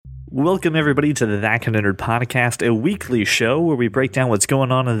Welcome, everybody, to the That Kind of Nerd podcast, a weekly show where we break down what's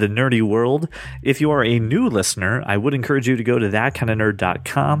going on in the nerdy world. If you are a new listener, I would encourage you to go to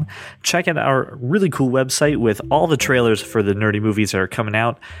thatkindofnerd.com. Check out our really cool website with all the trailers for the nerdy movies that are coming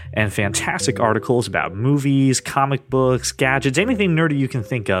out and fantastic articles about movies, comic books, gadgets, anything nerdy you can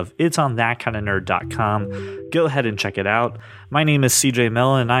think of. It's on thatkindofnerd.com. Go ahead and check it out. My name is CJ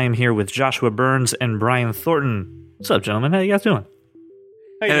Mellon, and I am here with Joshua Burns and Brian Thornton. What's up, gentlemen? How you guys doing?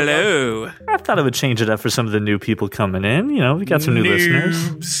 Hello. I thought I would change it up for some of the new people coming in. You know, we got some new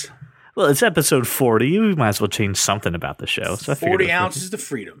listeners. Well, it's episode 40. We might as well change something about the show. So 40 ounces to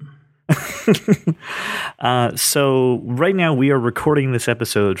freedom. So right now we are recording this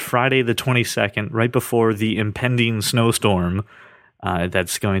episode Friday the 22nd, right before the impending snowstorm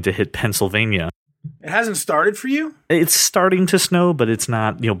that's going to hit Pennsylvania. It hasn't started for you? It's starting to snow, but it's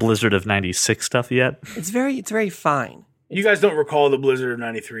not, blizzard of 96 stuff yet. It's very fine. You guys don't recall the blizzard of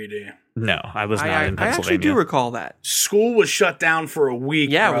 93, do you? No, I was not in Pennsylvania. I actually do recall that. School was shut down for a week,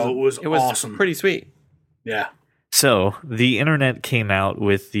 bro. It was awesome. Pretty sweet. Yeah. So the internet came out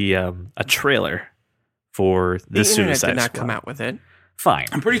with the a trailer for the Suicide internet did not Squad. come out with it. Fine.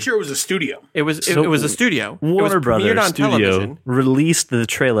 I'm pretty sure it was a studio. It was a studio. Warner Brothers on Studio television. released the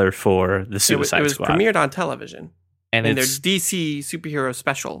trailer for the Suicide It was Squad. premiered on television. and in their it's DC superhero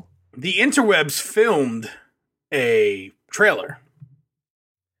special. The interwebs filmed a trailer.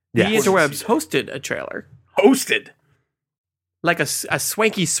 The Yes. interwebs hosted a trailer. Hosted. Like a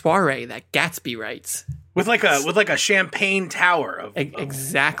swanky soiree that Gatsby writes. With like a champagne tower of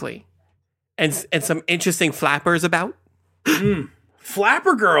Exactly. And some interesting flappers about.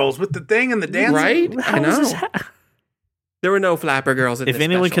 flapper girls with the thing and the dancing. Right? How I is know. this There were no flapper girls in If this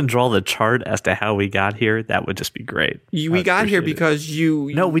anyone special. can draw the chart as to how we got here, that would just be great. We got here appreciate it. because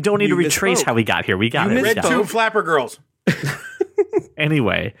you... No, we don't need to you retrace misspoke. how we got here. We got You it. misspoke. Red tube flapper girls.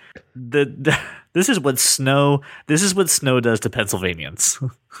 Anyway, this is what snow does to Pennsylvanians.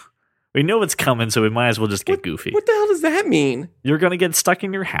 We know it's coming, so we might as well just get goofy. What the hell does that mean? You're going to get stuck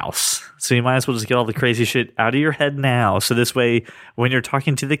in your house. So you might as well just get all the crazy shit out of your head now. So this way, when you're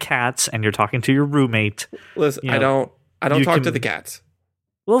talking to the cats and you're talking to your roommate, Listen, You I know, don't you talk to can- the cats.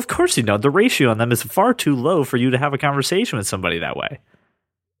 well, of course you know. The ratio on them is far too low for you to have a conversation with somebody that way.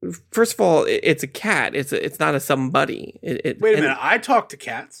 First of all, it's a cat. It's not a somebody. Wait a minute. I talk to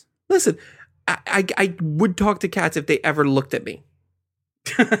cats. Listen, I would talk to cats if they ever looked at me.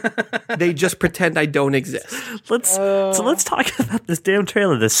 They just pretend I don't exist. Let's talk about this damn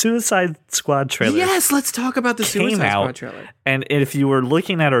trailer, the Suicide Squad trailer. Yes, let's talk about the Came Suicide out. Squad trailer. And if you were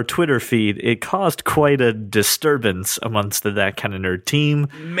looking at our Twitter feed, it caused quite a disturbance amongst That Kind of Nerd team.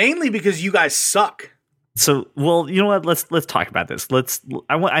 Mainly because you guys suck. So, well, you know what? Let's talk about this.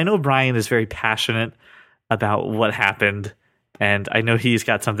 I know Brian is very passionate about what happened, and I know he's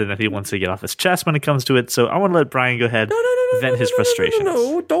got something that he wants to get off his chest when it comes to it. So I want to let Brian go ahead vent his frustrations.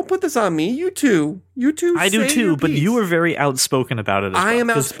 No, don't put this on me. You two. I do say too, your but piece. you were very outspoken about it as I well, am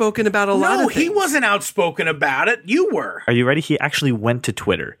 'cause- outspoken about a lot No, of things. he wasn't outspoken about it. You were. Are you ready? He actually went to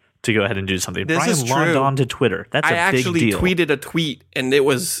Twitter to go ahead and do something. This Brian is logged true. on to Twitter. That's I a big actually deal. tweeted a tweet, and it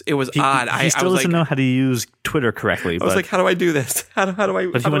was odd. He still I was doesn't like, know how to use Twitter correctly. I was like, how do I do this? How do I?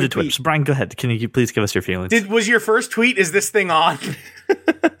 But he how do went I to Twitter. tweet? So Brian, go ahead. Can you please give us your feelings? Was your first tweet, is this thing on?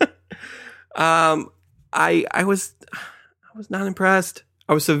 I was not impressed.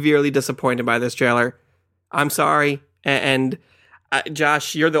 I was severely disappointed by this trailer. I'm sorry, and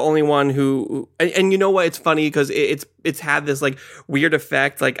Josh, you're the only one who. And you know what? It's funny because it's had this like weird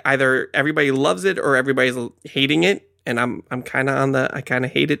effect. Like either everybody loves it or everybody's hating it, and I'm kind of on the I kind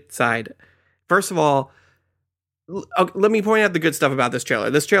of hate it side. First of all, let me point out the good stuff about this trailer.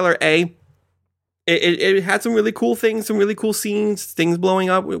 This trailer, it had some really cool things, some really cool scenes, things blowing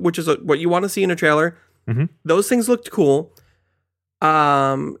up, which is what you want to see in a trailer. Mhm. Those things looked cool.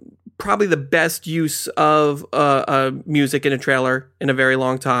 Probably the best use of music in a trailer in a very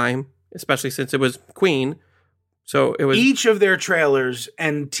long time, especially since it was Queen. So it was Each of their trailers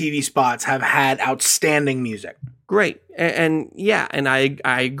and TV spots have had outstanding music. great. And yeah, and I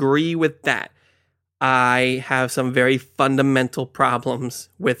agree with that. I have some very fundamental problems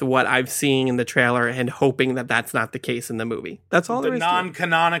with what I've seen in the trailer and hoping that that's not the case in the movie. That's all The there is to it.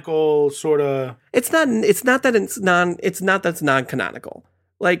 non-canonical sort of. It's not that it's not that's non-canonical.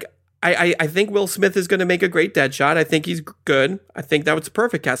 Like I think Will Smith is going to make a great Deadshot. I think he's good. I think that was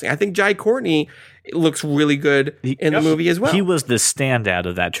perfect casting. I think Jai Courtney looks really good in the movie as well. He was the standout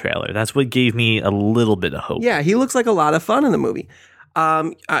of that trailer. That's what gave me a little bit of hope. Yeah, he looks like a lot of fun in the movie.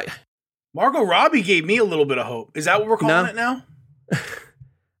 Margot Robbie gave me a little bit of hope. Is that what we're calling it now?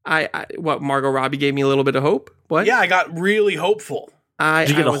 What Margot Robbie gave me a little bit of hope. What? Yeah, I got really hopeful. Did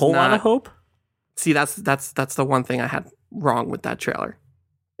you get a whole lot of hope? See, that's the one thing I had wrong with that trailer.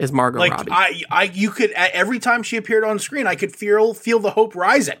 Is Margot Robbie? You could every time she appeared on screen, I could feel the hope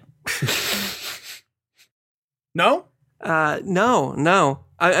rising. No, no.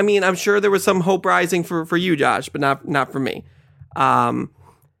 I mean, I'm sure there was some hope rising for you, Josh, but not for me.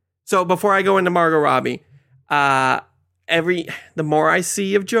 So before I go into Margot Robbie, the more I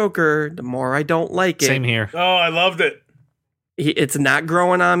see of Joker, the more I don't like it. Same here. Oh, I loved it. It's not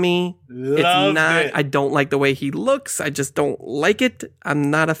growing on me. Loved it. I don't like the way he looks. I just don't like it.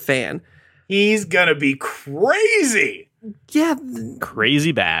 I'm not a fan. He's gonna be crazy. Yeah,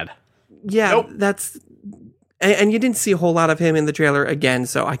 Crazy bad. yeah. Nope. That's and you didn't see a whole lot of him in the trailer again,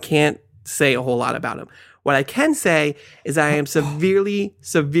 so I can't say a whole lot about him. What I can say is I am severely,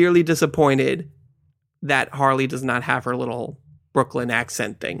 severely disappointed that Harley does not have her little Brooklyn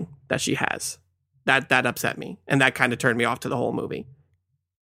accent thing that she has. That upset me, and that kind of turned me off to the whole movie.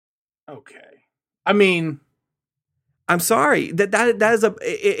 Okay, I mean, I'm sorry that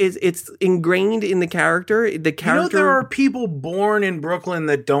it's ingrained in the character. The character. there are people born in Brooklyn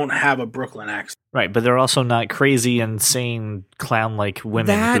that don't have a Brooklyn accent. Right, but they're also not crazy, insane, clown-like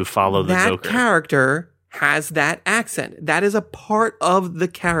women who follow the Joker. That character has that accent. That is a part of the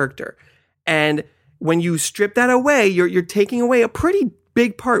character, and when you strip that away, you're taking away a pretty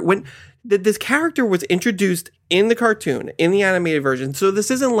big part. When this character was introduced in the cartoon, in the animated version. So this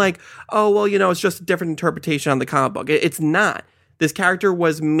isn't like, oh, well, it's just a different interpretation on the comic book. It's not. This character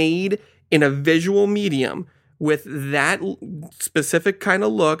was made in a visual medium with that specific kind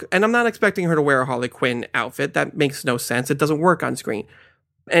of look. And I'm not expecting her to wear a Harley Quinn outfit. That makes no sense. It doesn't work on screen.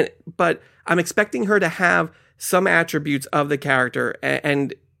 But I'm expecting her to have some attributes of the character.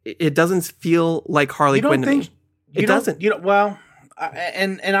 And it doesn't feel like Harley Quinn to me. It doesn't. Well...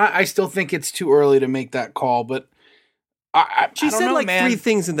 I still think it's too early to make that call, but she said three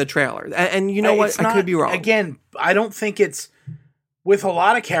things in the trailer, and you know what? I could be wrong. Again, I don't think it's with a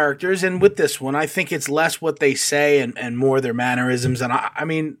lot of characters, and with this one, I think it's less what they say and more their mannerisms. And I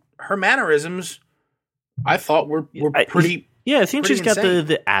mean, her mannerisms, I thought were pretty. Yeah, I think she's insane. got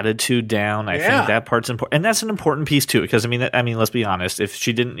the attitude down. I think that part's important, and that's an important piece too. Because I mean, let's be honest. If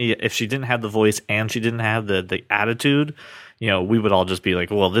she didn't have the voice and she didn't have the attitude, we would all just be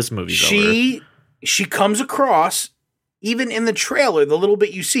like, well, this movie's over. She comes across, even in the trailer, the little bit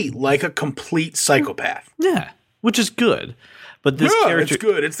you see, like a complete psychopath. Yeah, which is good. But this character, it's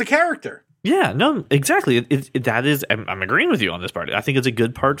good. It's the character. Yeah, no, exactly. That is, I'm agreeing with you on this part. I think it's a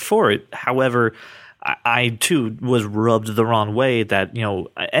good part for it. However, I too was rubbed the wrong way that,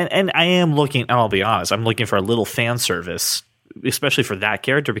 and I am looking, and I'll be honest, I'm looking for a little fan service, especially for that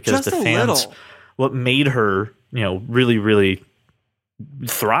character, because the fans, what made her, really, really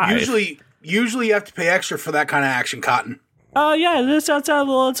thrive. Usually you have to pay extra for that kind of action, Cotton. Yeah, it's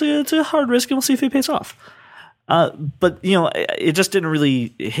a hard risk, and we'll see if it pays off. But it just didn't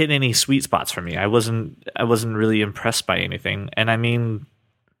really hit any sweet spots for me. I wasn't really impressed by anything, and I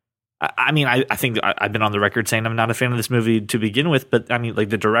think I've been on the record saying I'm not a fan of this movie to begin with, but I mean, like,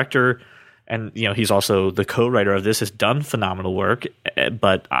 the director, and he's also the co-writer of this, has done phenomenal work,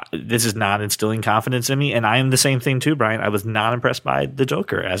 but this is not instilling confidence in me, and I am the same thing too, Brian. I was not impressed by the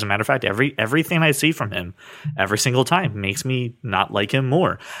Joker. As a matter of fact, everything I see from him every single time makes me not like him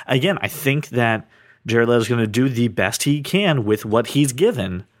more. Again, I think that Jared Leto is going to do the best he can with what he's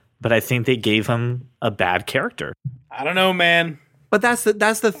given, but I think they gave him a bad character. I don't know, man. But that's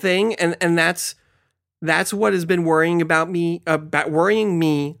the thing, and that's what has been worrying me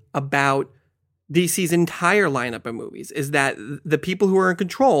about DC's entire lineup of movies, is that the people who are in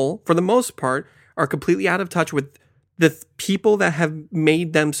control, for the most part, are completely out of touch with the people that have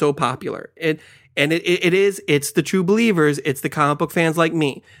made them so popular. It's the true believers. It's the comic book fans like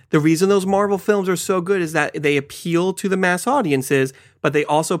me. The reason those Marvel films are so good is that they appeal to the mass audiences, but they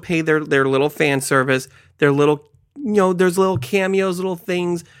also pay their little fan service, their little, there's little cameos, little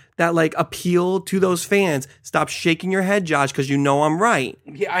things that like appeal to those fans. Stop shaking your head, Josh, because I'm right.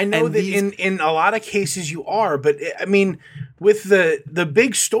 Yeah, I know in a lot of cases you are, but I mean, with the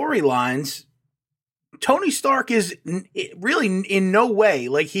big storylines, Tony Stark is really in no way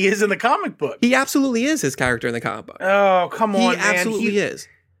like he is in the comic book. He absolutely is his character in the comic book. Oh, come on, man. He absolutely is.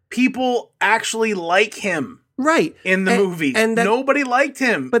 People actually like him. Right. In the movies. And nobody liked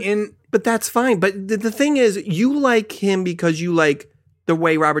him. But that's fine. But the thing is, you like him because you like the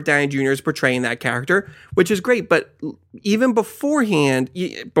way Robert Downey Jr. is portraying that character, which is great. But even beforehand,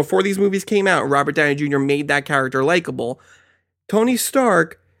 before these movies came out, Robert Downey Jr. made that character likable. Tony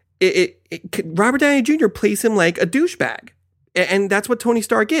Stark, Robert Downey Jr. plays him like a douchebag. And that's what Tony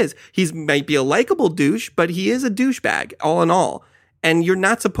Stark is. He might be a likable douche, but he is a douchebag, all in all. And you're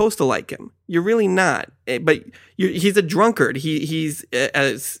not supposed to like him. You're really not. But he's a drunkard. He's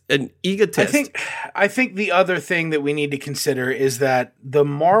an egotist. I think the other thing that we need to consider is that the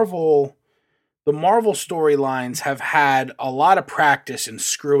Marvel storylines have had a lot of practice in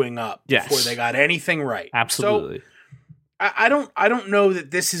screwing up before they got anything right. Absolutely. So I don't know that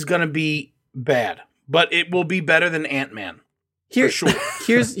this is going to be bad, but it will be better than Ant-Man. For sure.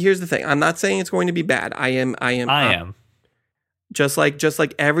 Here's the thing. I'm not saying it's going to be bad. I am. Just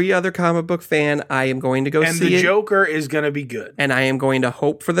like every other comic book fan, I am going to go see it. And the Joker is going to be good. And I am going to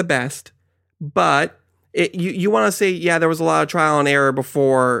hope for the best. But you want to say, yeah, there was a lot of trial and error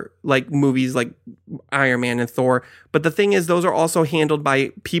before, like movies like Iron Man and Thor. But the thing is, those are also handled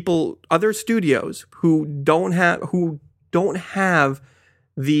by people, other studios who don't have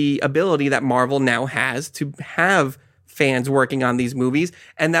the ability that Marvel now has to have fans working on these movies,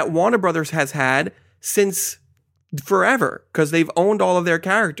 and that Warner Brothers has had since forever, because they've owned all of their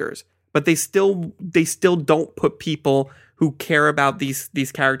characters, but they still don't put people who care about these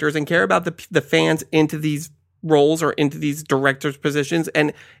characters and care about the fans into these roles or into these directors' positions,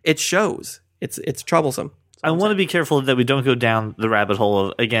 and it shows. It's troublesome. I want to be careful that we don't go down the rabbit hole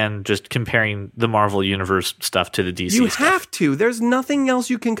of, again, just comparing the Marvel Universe stuff to the DC You stuff. have to. There's nothing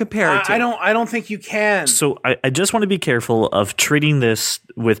else you can compare it to. I don't think you can. So I just want to be careful of treating this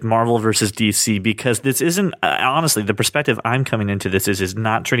with Marvel versus DC, because this isn't, honestly, the perspective I'm coming into this is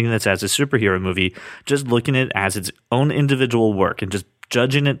not treating this as a superhero movie, just looking at it as its own individual work and just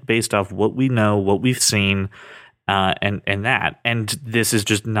judging it based off what we know, what we've seen, and that. And this is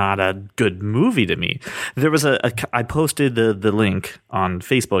just not a good movie to me. There was I posted the link on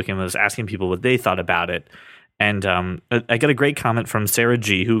Facebook and was asking people what they thought about it. And I got a great comment from Sarah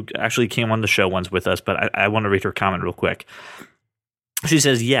G, who actually came on the show once with us, but I want to read her comment real quick. She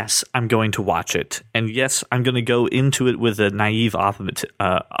says, yes, I'm going to watch it. And yes, I'm going to go into it with a naive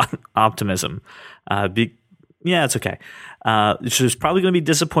optimism. Yeah, it's okay. She's probably going to be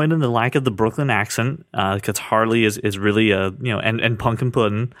disappointed in the lack of the Brooklyn accent, because Harley is really and Pumpkin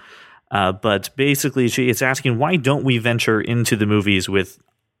Puddin'. But basically, it's asking, why don't we venture into the movies with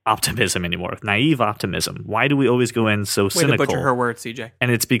optimism anymore, naive optimism? Why do we always go in so cynical? Way to butcher her words, CJ. And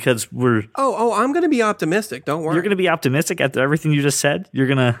it's because we're... Oh, I'm going to be optimistic. Don't worry. You're going to be optimistic after everything you just said? You're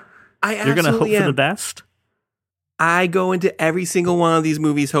going to hope for the best? I go into every single one of these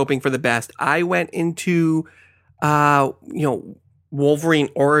movies hoping for the best. I went into... Wolverine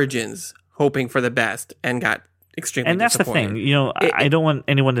Origins, hoping for the best, and got extremely disappointed. And that's the thing. I don't want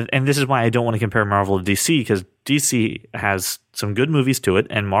anyone to, and this is why I don't want to compare Marvel to DC, because DC has some good movies to it,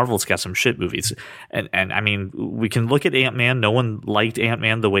 and Marvel's got some shit movies. And I mean, we can look at Ant-Man. No one liked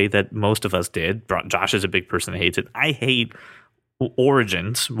Ant-Man the way that most of us did. Josh is a big person that hates it. I hate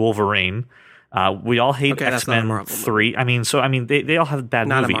Origins, Wolverine. We all hate X-Men 3. They all have bad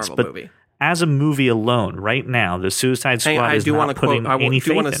not movies. A Marvel movie. As a movie alone, right now, the Suicide Squad is not putting any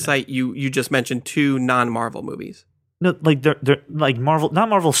faith in it. I do want to cite you just mentioned 2 non-Marvel movies. No, like they're like Marvel, not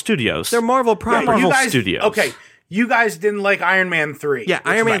Marvel Studios. They're Marvel properties. Marvel Studios. Okay, you guys didn't like Iron Man 3. Yeah,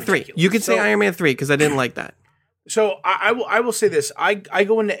 Iron Man 3. You could say Iron Man 3 because I didn't like that. So I will say this. I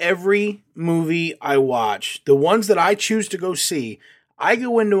go into every movie I watch. The ones that I choose to go see, I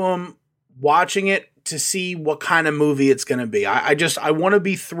go into them watching it to see what kind of movie it's going to be. I want to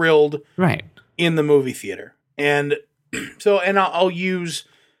be thrilled in the movie theater. And so, and I'll use,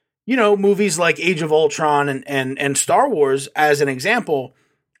 movies like Age of Ultron and Star Wars as an example.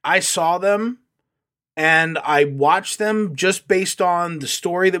 I saw them and I watched them just based on the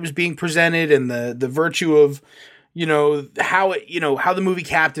story that was being presented and the virtue of, how the movie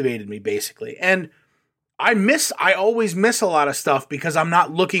captivated me basically. And I always miss a lot of stuff because I'm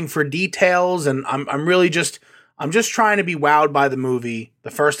not looking for details, and I'm just trying to be wowed by the movie the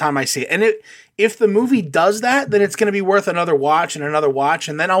first time I see it. And if the movie does that, then it's going to be worth another watch,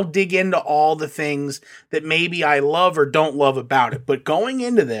 and then I'll dig into all the things that maybe I love or don't love about it. But going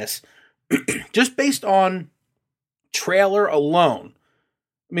into this, just based on trailer alone,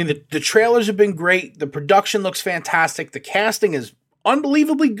 I mean, the trailers have been great. The production looks fantastic. The casting is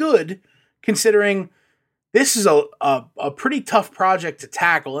unbelievably good, considering this is a pretty tough project to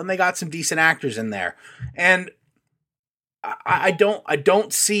tackle, and they got some decent actors in there. And I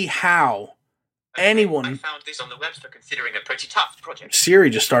don't see how anyone... I found this on the webs for considering a pretty tough project. Siri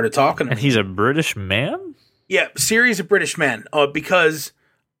just started talking. And he's a British man? Yeah, Siri's a British man, because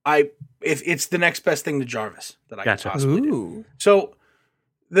if it's the next best thing to Jarvis that I can possibly do. So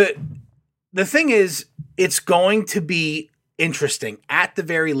the thing is, it's going to be interesting at the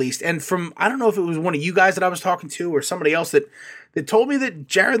very least. And from, I don't know if it was one of you guys that I was talking to or somebody else that told me that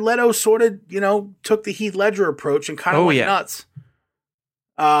Jared Leto sort of, took the Heath Ledger approach and kind of went nuts.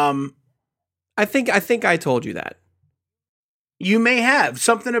 I think I told you that. You may have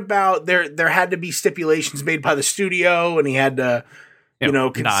something about there had to be stipulations made by the studio, and he had to,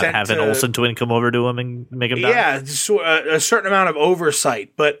 not consent have an Olsen twin come over to him and make him die. Yeah, a certain amount of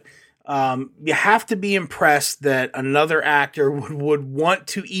oversight, but you have to be impressed that another actor would want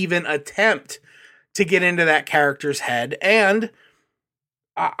to even attempt to get into that character's head. And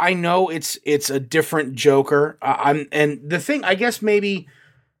I know it's a different Joker. And the thing, I guess maybe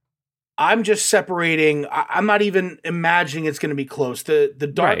I'm just separating. I'm not even imagining it's going to be close. The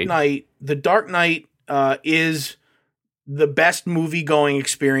Dark Right. Knight. The Dark Knight is the best movie going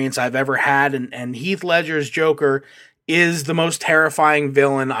experience I've ever had, and Heath Ledger's Joker is the most terrifying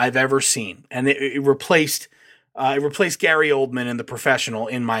villain I've ever seen, and it replaced Gary Oldman in The Professional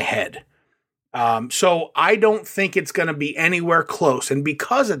in my head. So I don't think it's going to be anywhere close, and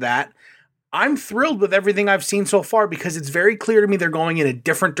because of that, I'm thrilled with everything I've seen so far because it's very clear to me they're going in a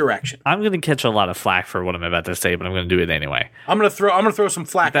different direction. I'm going to catch a lot of flack for what I'm about to say, but I'm going to do it anyway. I'm going to throw some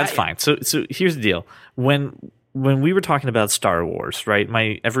flack. That's at you. fine. So here's the deal. When we were talking about Star Wars, right?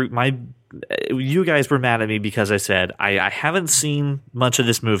 You guys were mad at me because I said I haven't seen much of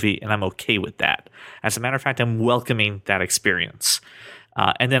this movie, and I'm okay with that. As a matter of fact, I'm welcoming that experience.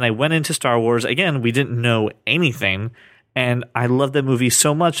 And then I went into Star Wars again. We didn't know anything, and I loved that movie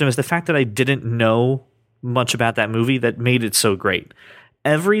so much. And it was the fact that I didn't know much about that movie that made it so great.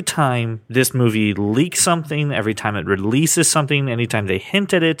 Every time this movie leaks something, every time it releases something, anytime they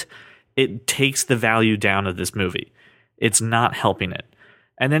hint at it, it takes the value down of this movie. It's not helping it.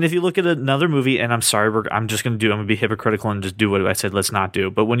 And then if you look at another movie, and I'm sorry, I'm going to be hypocritical and just do what I said let's not do.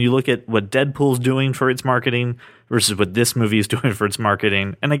 But when you look at what Deadpool's doing for its marketing versus what this movie is doing for its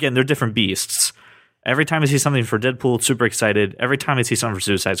marketing, and again, they're different beasts. Every time I see something for Deadpool, super excited. Every time I see something for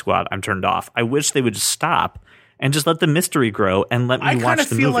Suicide Squad, I'm turned off. I wish they would just stop and just let the mystery grow and let me watch the movie. I kind of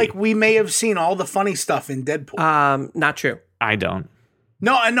feel like we may have seen all the funny stuff in Deadpool. Not true. I don't.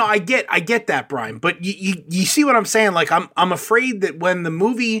 No, I get that, Brian. But you see what I'm saying? Like I'm afraid that when the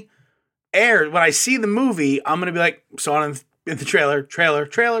movie aired, when I see the movie, I'm gonna be like, saw it in the trailer.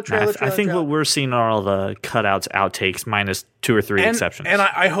 I think what we're seeing are all the cutouts, outtakes, minus 2 or 3 exceptions. And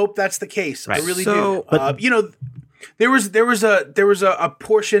I hope that's the case. Right. I really So- do. but- There was a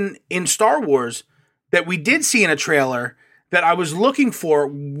portion in Star Wars that we did see in a trailer that I was looking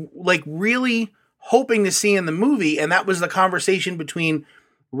for, like really hoping to see in the movie, and that was the conversation between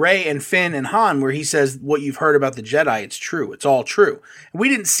Rey and Finn and Han, where he says, "What you've heard about the Jedi, it's true. It's all true." We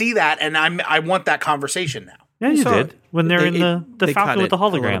didn't see that, and I want that conversation now. Yeah, you So did when they're in the they cut Falcon with the it a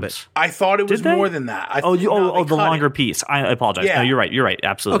little holograms. bit. I thought it was Did they? more than that. The they cut longer it. piece. I apologize. Yeah. No, you're right.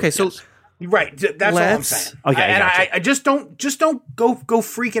 Absolutely. Okay, so Yes. Right, that's all I'm Let's- saying. Okay, I gotcha. I just don't go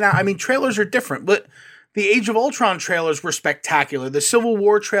freaking out. I mean, trailers are different, but the Age of Ultron trailers were spectacular. The Civil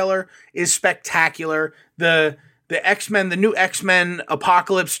War trailer is spectacular. The X-Men, the new X-Men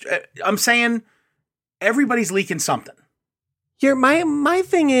Apocalypse. I'm saying everybody's leaking something. Here, my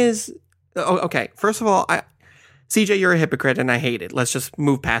thing is, okay. First of all, CJ, you're a hypocrite, and I hate it. Let's just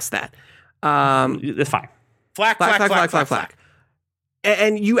move past that. It's fine. Flack.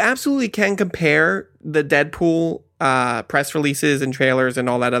 And you absolutely can compare the Deadpool press releases and trailers and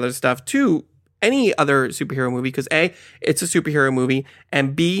all that other stuff to any other superhero movie because A, it's a superhero movie,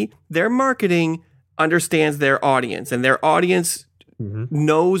 and B, their marketing understands their audience, and their audience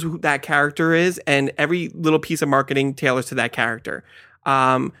knows who that character is, and every little piece of marketing tailors to that character.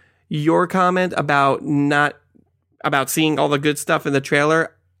 Your comment about seeing all the good stuff in the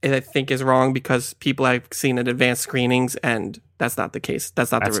trailer, I think is wrong because people have seen it advanced screenings, and that's not the case.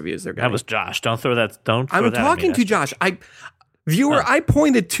 That's not the reviews they're getting. That was Josh. Don't throw that. Don't. Throw I'm that at me. talking to Josh. I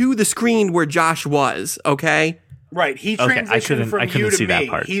pointed to the screen where Josh was. Okay. Right, he Okay, transitioned from I couldn't you to see me. that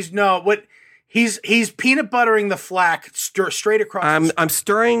part. He's peanut buttering the flack straight across. I'm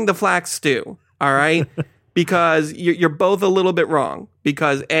stirring the flax stew. All right, because you're both a little bit wrong.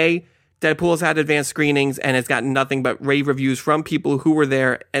 Because A, Deadpool has had advanced screenings and it's gotten nothing but rave reviews from people who were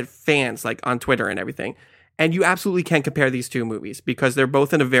there and fans, like on Twitter and everything. And you absolutely can compare these two movies because they're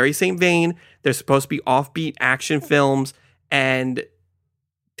both in a very same vein. They're supposed to be offbeat action films and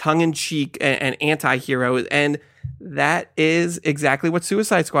tongue-in-cheek and anti-heroes, and that is exactly what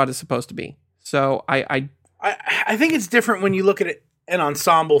Suicide Squad is supposed to be. So I think it's different when you look at an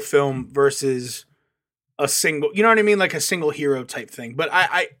ensemble film versus a single, you know what I mean, like a single hero type thing. But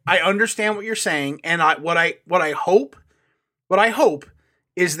I understand what you're saying, and what I hope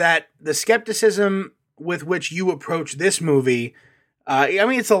is that the skepticism with which you approach this movie, I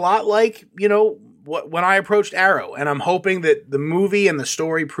mean, it's a lot like, when I approached Arrow, and I'm hoping that the movie and the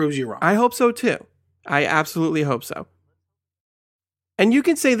story proves you wrong. hope so too. I absolutely hope so. And you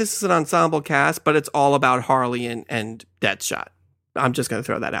can say this is an ensemble cast, but it's all about Harley and Deadshot. I'm just going to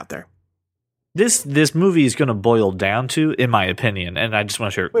throw that out there. This movie is going to boil down to, in my opinion, and I just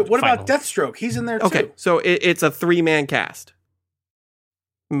want to share. Wait, what about Deathstroke? He's in there too. Okay, so it's a 3-man cast.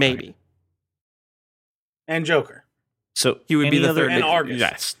 Maybe. Right. And Joker. So he would be the other, third. And Argus.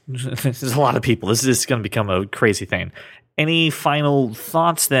 Yes, there's a lot of people. This is going to become a crazy thing. Any final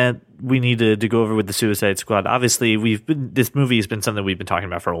thoughts that we need to go over with the Suicide Squad? Obviously, this movie has been something we've been talking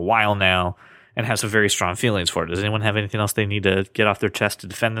about for a while now, and have some very strong feelings for it. Does anyone have anything else they need to get off their chest to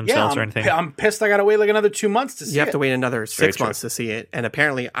defend themselves or anything? I'm pissed I got to wait like another 2 months to see it. You have to wait another 6 months to see it, and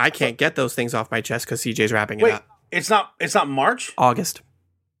apparently I can't get those things off my chest because CJ's wrapping it up. It's not March? August.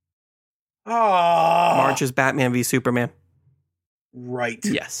 Oh. March is Batman v Superman. Right.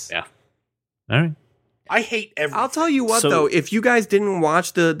 Yes. Yeah. All right. I hate everything. I'll tell you what, though, if you guys didn't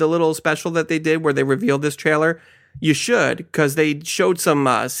watch the little special that they did where they revealed this trailer, you should, because they showed some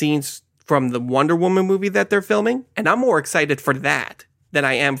scenes from the Wonder Woman movie that they're filming, and I'm more excited for that than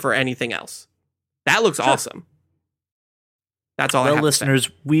I am for anything else. That looks awesome. That's all I have listeners,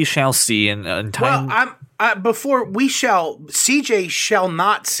 to say. we shall see in time. Well, CJ shall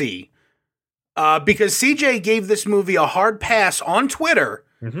not see, because CJ gave this movie a hard pass on Twitter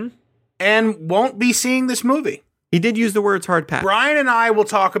and won't be seeing this movie. He did use the words hard pass. Brian and I will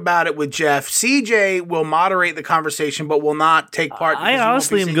talk about it with Jeff. CJ will moderate the conversation, but will not take part. I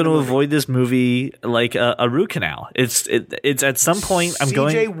honestly am going to avoid this movie like a root canal. It's at some point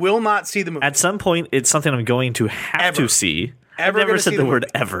CJ will not see the movie. At some point, it's something I'm going to have to see. I've never said the word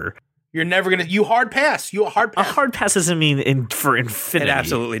ever. You're never going to. You hard pass. You hard pass. A hard pass doesn't mean for infinity. It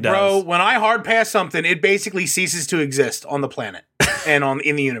absolutely does. Bro, when I hard pass something, it basically ceases to exist on the planet and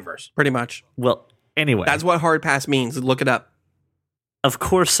in the universe. Pretty much. Well, anyway. That's what hard pass means. Look it up. Of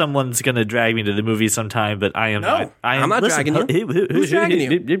course, someone's going to drag me to the movie sometime, but I am not. I'm not dragging you. Who's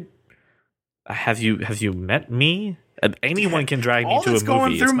dragging you? Have you met me? Anyone can drag me to a movie. All that's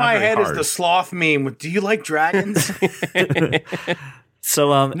going through my head hard. is the sloth meme with, do you like dragons?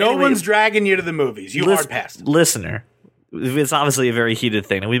 So, no one's dragging you to the movies. You hard passed. Listener, it's obviously a very heated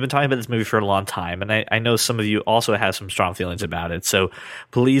thing, and we've been talking about this movie for a long time, and I know some of you also have some strong feelings about it. So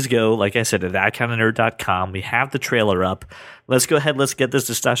please go, like I said, to thatkindofnerd.com. We have the trailer up. Let's go ahead. Let's get this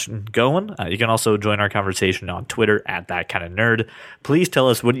discussion going. You can also join our conversation on Twitter at thatkindofnerd. Please tell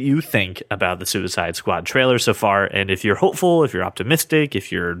us what you think about the Suicide Squad trailer so far, and if you're hopeful, if you're optimistic,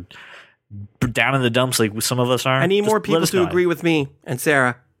 if you're down in the dumps like some of us are. I need more people to know. agree with me and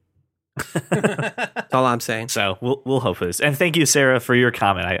Sarah. That's all I'm saying. So we'll hope for this. And thank you, Sarah, for your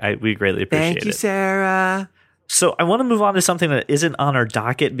comment. We greatly appreciate it. Thank you, Sarah. So I want to move on to something that isn't on our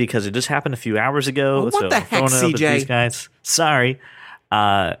docket because it just happened a few hours ago. Well, what the heck, CJ? These guys. Sorry.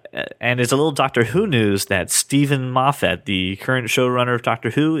 And it's a little Doctor Who news that Stephen Moffat, the current showrunner of Doctor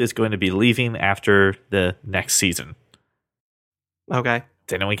Who, is going to be leaving after the next season. Okay.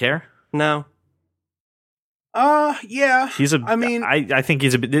 Does anyone care? No. Yeah. I think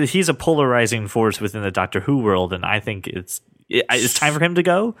he's a polarizing force within the Doctor Who world, and I think it's time for him to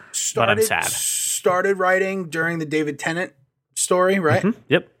go. But I'm sad. Started writing during the David Tennant story, right? Mm-hmm.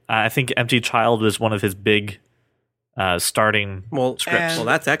 Yep. I think Empty Child was one of his big starting scripts. Well,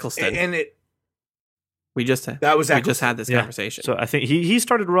 that's Eccleston. And we just had this conversation. So I think he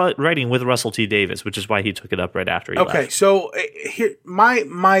started writing with Russell T Davies, which is why he took it up right after he left. Okay, so here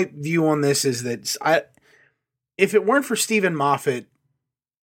my view on this is that if it weren't for Stephen Moffat,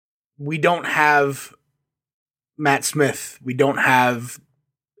 we don't have Matt Smith, we don't have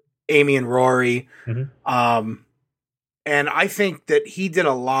Amy and Rory, and I think that he did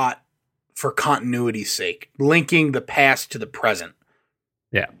a lot for continuity's sake, linking the past to the present.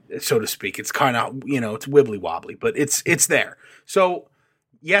 Yeah, so to speak. It's kind of, it's wibbly wobbly, but it's there. So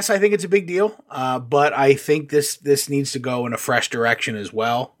yes, I think it's a big deal, but I think this needs to go in a fresh direction as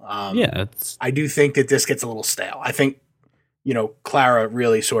well. I do think that this gets a little stale. I think, Clara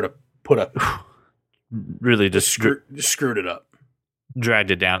really sort of really just screwed it up.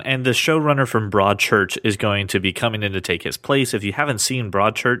 Dragged it down. And the showrunner from Broadchurch is going to be coming in to take his place. If you haven't seen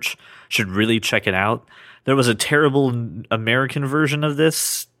Broadchurch, should really check it out. There was a terrible American version of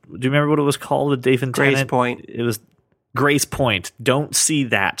this. Do you remember what it was called with David Tennant? Grace Point. It was Grace Point. Don't see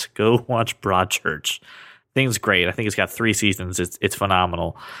that. Go watch Broadchurch. Thing's great. I think it's got 3 seasons. It's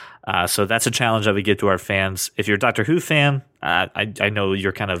phenomenal. So that's a challenge I would give to our fans. If you're a Doctor Who fan, I know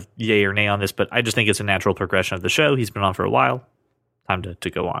you're kind of yay or nay on this, but I just think it's a natural progression of the show. He's been on for a while. Time to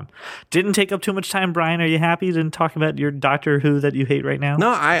go on. Didn't take up too much time, Brian. Are you happy to talk about your Doctor Who that you hate right now? No,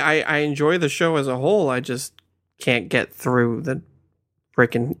 I enjoy the show as a whole. I just can't get through the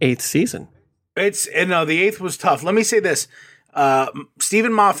freaking 8th season. The 8th was tough. Let me say this.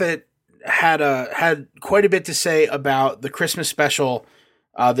 Stephen Moffat had quite a bit to say about the Christmas special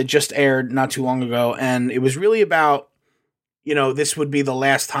that just aired not too long ago, and it was really about, this would be the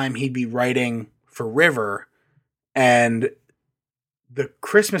last time he'd be writing for River, and the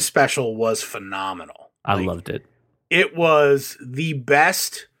Christmas special was phenomenal. I loved it. It was the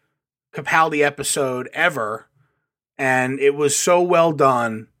best Capaldi episode ever, and it was so well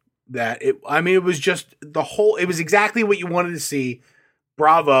done that it was just it was exactly what you wanted to see.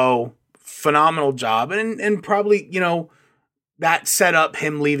 Bravo, phenomenal job. And probably, that set up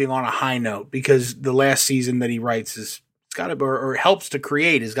him leaving on a high note, because the last season that he writes or helps to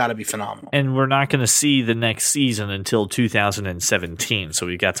create has got to be phenomenal. And we're not going to see the next season until 2017. So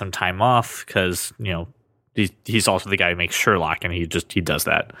we got some time off because, he's also the guy who makes Sherlock, and he does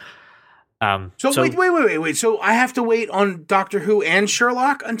that. So wait. So I have to wait on Doctor Who and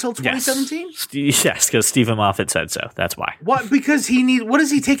Sherlock until 2017? Yes, because Stephen Moffat said so. That's why. What? Because what is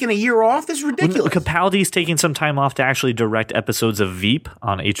he taking a year off? This is ridiculous. Capaldi's taking some time off to actually direct episodes of Veep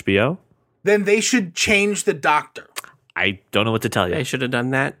on HBO. Then they should change the Doctor. I don't know what to tell you. They should have done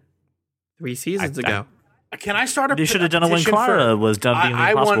that 3 seasons ago. Can I start a They should have done it when Clara was done being the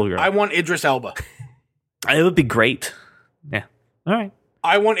Impossible Girl. I want Idris Elba. It would be great. Yeah. All right.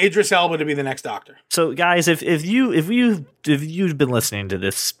 I want Idris Elba to be the next Doctor. So, guys, if you've been listening to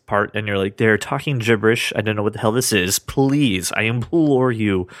this part and you're like, they're talking gibberish, I don't know what the hell this is, please, I implore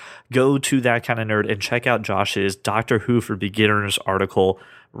you, go to That Kind of Nerd and check out Josh's Doctor Who for Beginners article.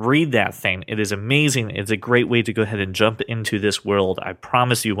 Read that thing. It is amazing. It's a great way to go ahead and jump into this world. I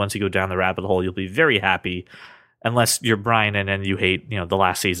promise you, once you go down the rabbit hole, you'll be very happy. Unless you're Brian and you hate, the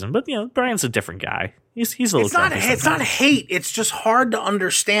last season. But, Brian's a different guy. He's a little. It's not hate. It's just hard to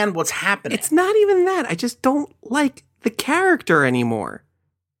understand what's happening. It's not even that. I just don't like the character anymore.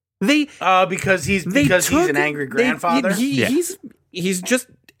 Because he's an angry grandfather. He's just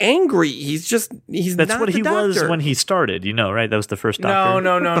angry. He's That's not what he doctor. was when he started. Right? That was the first Doctor.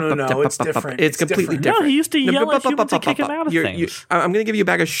 No. It's different. It's completely different. No, he used to yell at humans to kick him out of things. I'm going to give you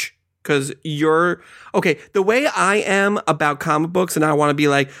back a shh. Because okay, the way I am about comic books, and I want to be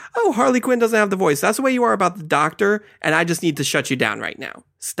like, oh, Harley Quinn doesn't have the voice. That's the way you are about the Doctor, and I just need to shut you down right now.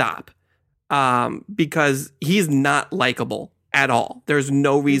 Stop. Because he's not likable at all. There's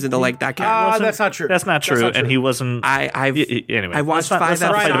no reason to like that character. That's not true. That's not true. And he wasn't. Anyway, I watched 5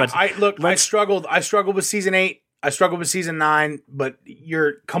 episodes. I struggled with season 8. I struggled with season 9. But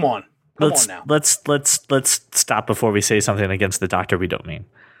come on now. Let's stop before we say something against the Doctor we don't mean.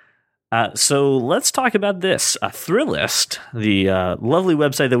 So let's talk about this. Thrillist, the lovely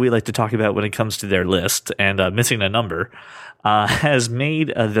website that we like to talk about when it comes to their list and missing a number, has made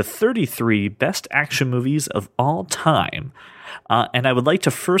the 33 best action movies of all time. And I would like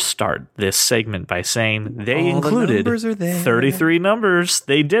to first start this segment by saying they included 33 numbers.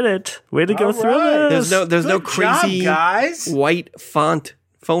 They did it. Way to go, Thrillist. There's no crazy guys. White phone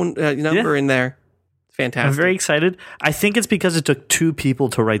number in there. Fantastic. I'm very excited. I think it's because it took 2 people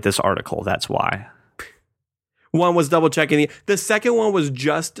to write this article. That's why. One was double checking. The second one was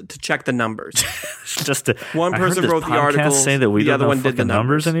just to check the numbers. One person wrote the article. Say that we the don't other know one did the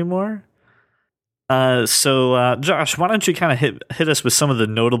numbers anymore. So Josh, why don't you kind of hit us with some of the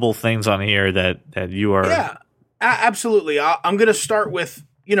notable things on here that you are? Yeah, absolutely. I'm going to start with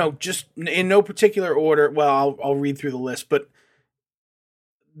just in no particular order. Well, I'll read through the list, but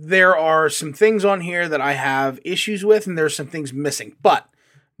there are some things on here that I have issues with, and there's some things missing. But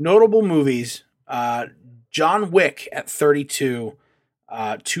notable movies, John Wick at 32,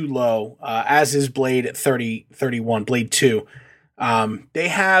 too low, as is Blade at 31, Blade 2. They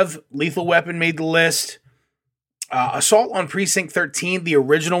have Lethal Weapon made the list. Assault on Precinct 13, the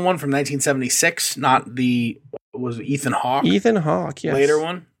original one from 1976, not was Ethan Hawke? Ethan Hawke, yes. Later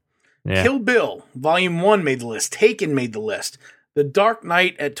one. Yeah. Kill Bill, Volume 1 made the list. Taken made the list. The Dark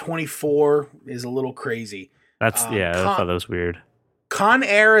Knight at 24 is a little crazy. I thought that was weird. Con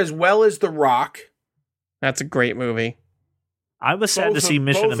Air as well as The Rock. That's a great movie. I was sad to see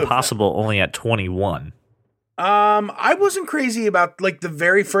Mission Impossible only at 21. I wasn't crazy about the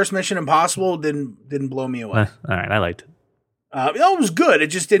very first Mission Impossible. Didn't blow me away. All right, I liked it. It was good. It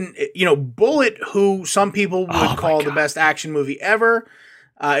just didn't. Bullet, who some people would call the best action movie ever,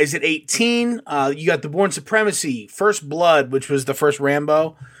 is at 18. You got The Bourne Supremacy, First Blood, which was the first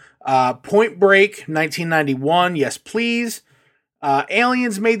Rambo, Point Break, 1991. Yes, please.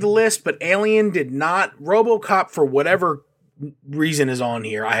 Aliens made the list, but Alien did not. RoboCop, for whatever reason, is on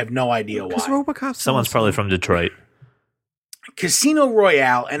here. I have no idea why. Because RoboCop. Someone's probably from Detroit. Casino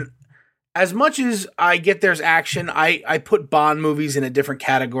Royale, and as much as I get there's action, I put Bond movies in a different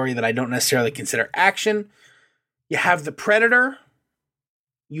category that I don't necessarily consider action. You have The Predator.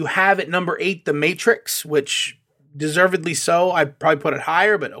 You have at number 8, The Matrix, which deservedly so. I'd probably put it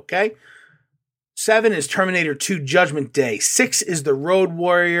higher, but okay. 7 is Terminator 2 Judgment Day. 6 is The Road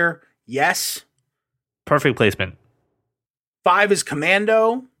Warrior. Yes. Perfect placement. 5 is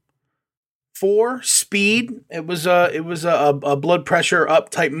Commando. 4, Speed. It was a blood pressure up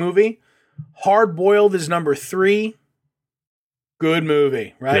type movie. Hard Boiled is number 3. Good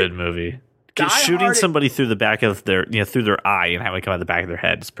movie, right? Good movie. Die Shooting Hard- somebody through the back of their, through their eye and having it come out the back of their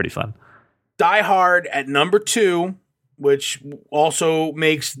head is pretty fun. Die Hard at number 2, which also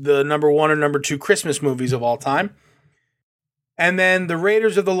makes the number 1 or number 2 Christmas movies of all time. And then The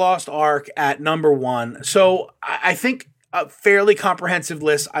Raiders of the Lost Ark at number 1. So I think a fairly comprehensive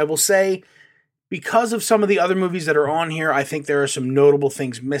list. I will say, because of some of the other movies that are on here, I think there are some notable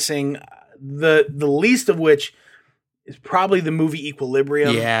things missing. The least of which is probably the movie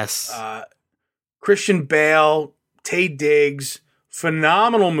Equilibrium. Yes. Christian Bale, Taye Diggs,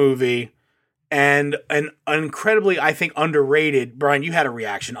 phenomenal movie, and an incredibly, I think, underrated. Brian, you had a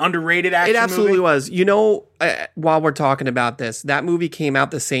reaction. Underrated action It absolutely movie? was. While we're talking about this, that movie came out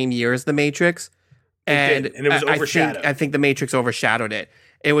the same year as The Matrix. It did, and it was overshadowed. I think The Matrix overshadowed it.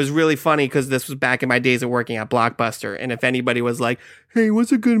 It was really funny because this was back in my days of working at Blockbuster. And if anybody was like, hey,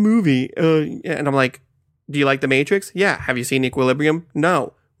 what's a good movie? And I'm like, do you like The Matrix? Yeah. Have you seen Equilibrium?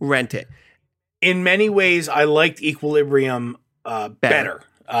 No. Rent it. In many ways, I liked Equilibrium better.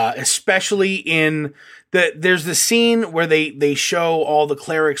 Especially in there's the scene where they show all the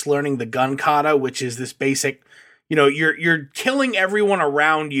clerics learning the gun kata, which is this basic, you're killing everyone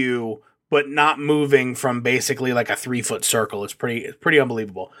around you, but not moving from basically like a 3-foot circle. It's pretty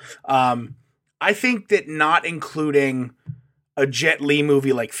unbelievable. I think that not including a Jet Li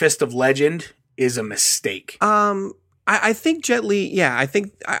movie like Fist of Legend is a mistake. I think Jet Li, yeah, I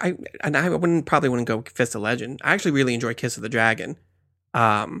think I probably wouldn't go Fist of Legend. I actually really enjoy Kiss of the Dragon.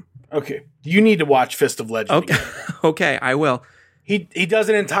 Okay, you need to watch Fist of Legend. Okay, okay, I will. He does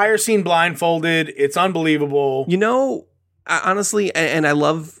an entire scene blindfolded. It's unbelievable. Honestly, and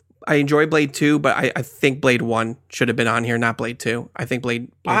I enjoy Blade 2, but I think Blade 1 should have been on here, not Blade 2. I think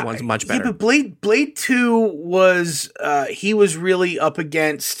Blade 1's much better. Yeah, but Blade 2 was he was really up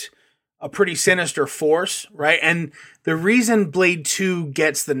against a pretty sinister force, right? And the reason Blade 2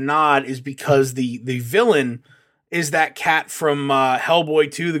 gets the nod is because the villain is that cat from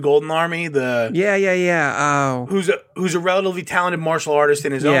Hellboy 2, The Golden Army, Yeah. Oh. who's a relatively talented martial artist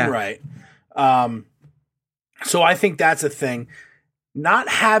in his own right. So I think that's a thing. Not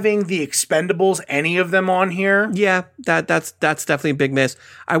having the Expendables, any of them on here. Yeah, that's definitely a big miss.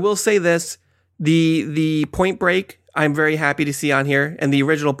 I will say this: the Point Break, I'm very happy to see on here, and the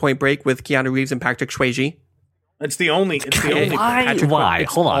original Point Break with Keanu Reeves and Patrick Swayze. It's the only. Why?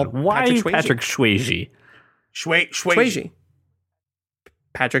 Hold on. Why Patrick Swayze? Swayze.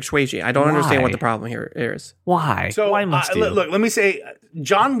 Patrick Swayze. I don't understand what the problem here is. Why? So why must you? Look, let me say,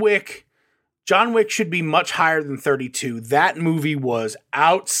 John Wick should be much higher than 32. That movie was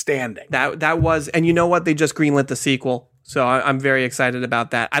outstanding. That was, and you know what? They just greenlit the sequel, so I'm very excited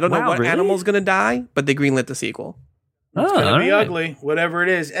about that. I don't know what animal's going to die, but they greenlit the sequel. It's going to be ugly, whatever it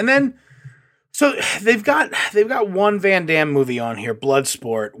is. And then, so they've got one Van Damme movie on here,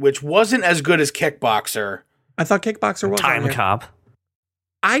 Bloodsport, which wasn't as good as Kickboxer. I thought Kickboxer was Time Cop.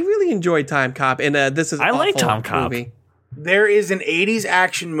 I really enjoyed Time Cop, and this is I like Time Cop. Movie. There is an 80s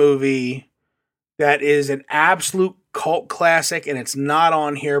action movie that is an absolute cult classic, and it's not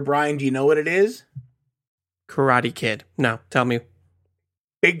on here. Brian, do you know what it is? Karate Kid. No, tell me.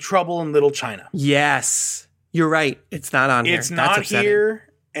 Big Trouble in Little China. Yes, you're right. It's not on here. It's not here,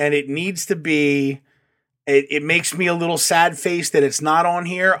 and it needs to be. It makes me a little sad-faced that it's not on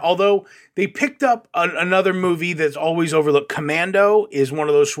here. Although they picked up another movie that's always overlooked. Commando is one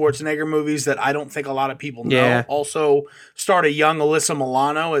of those Schwarzenegger movies that I don't think a lot of people know. Yeah. Also starred a young Alyssa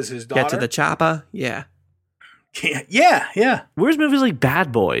Milano as his daughter. Get to the chopper. Yeah. Yeah. Where's movies like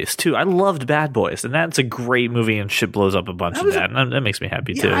Bad Boys, too? I loved Bad Boys, and that's a great movie, and shit blows up a bunch of that, and that makes me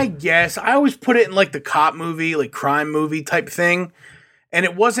happy, too. I guess. I always put it in like the cop movie, like crime movie type thing. And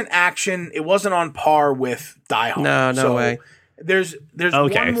it wasn't action. It wasn't on par with Die Hard. No way. There's okay.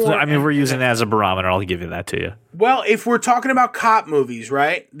 one more. So, I mean, we're using that as a barometer. I'll give you that to you. Well, if we're talking about cop movies,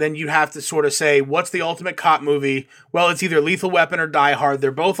 right, then you have to sort of say, what's the ultimate cop movie? Well, it's either Lethal Weapon or Die Hard.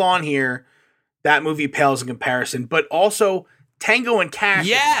 They're both on here. That movie pales in comparison. But also, Tango and Cash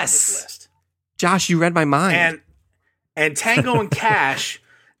is on this list. Josh, you read my mind. And Tango and Cash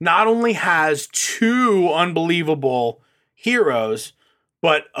not only has two unbelievable heroes,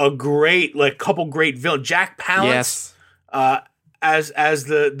 but a great, couple great villains. Jack Palance, yes, as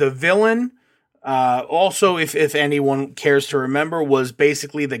the villain, Also, if anyone cares to remember, was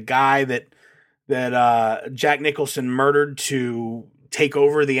basically the guy that Jack Nicholson murdered to take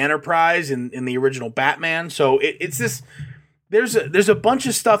over the Enterprise in the original Batman. So it's this. There's a bunch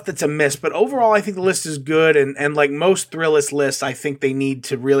of stuff that's amiss, but overall, I think the list is good. And like most Thrillist lists, I think they need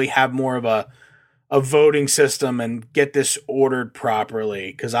to really have more of a voting system and get this ordered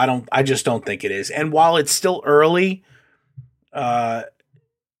properly, because I just don't think it is. And while it's still early, Mad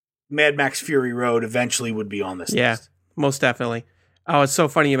Max Fury Road eventually would be on this Yeah, list. most definitely. Oh, it's so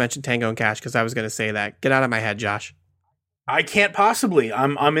funny you mentioned Tango and Cash, because I was going to say that. Get out of my head, Josh. I can't possibly.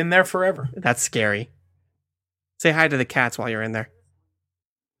 I'm in there forever. That's scary. Say hi to the cats while you're in there.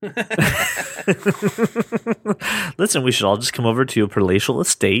 Listen, we should all just come over to your palatial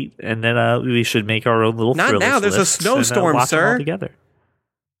estate, and then we should make our own little. Not now. There's a lists snowstorm, and, watch them all sir. together.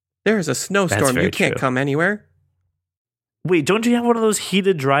 There is a snowstorm. very You can't true. come anywhere. Wait, don't you have one of those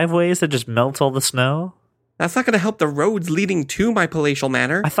heated driveways that just melts all the snow? That's not going to help the roads leading to my palatial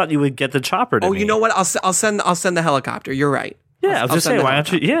manor. I thought you would get the chopper. To Oh, me. you know what? I'll send the helicopter. You're right. Yeah, I was I'll just send saying. the Why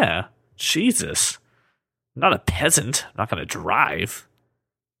don't you? helicopter. Yeah, Jesus, I'm not a peasant. I'm not going to drive.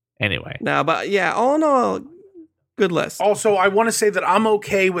 Anyway, No, but yeah, all in all, good list. Also, I want to say that I'm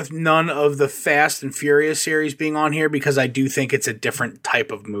okay with none of the Fast and Furious series being on here, because I do think it's a different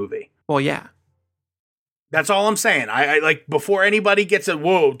type of movie. Well, yeah. That's all I'm saying. I like, before anybody gets a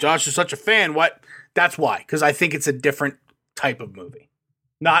whoa, Josh is such a fan. What? That's why, because I think it's a different type of movie,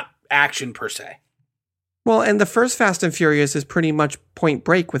 not action per se. Well, and the first Fast and Furious is pretty much Point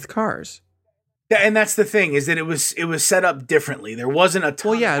Break with cars. Yeah, and that's the thing, is that it was set up differently. There wasn't a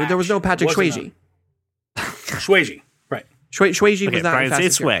ton Well, yeah, of there was no action. Patrick There wasn't Swayze. Swayze, right? Swayze Okay, was not Brian, in Fast say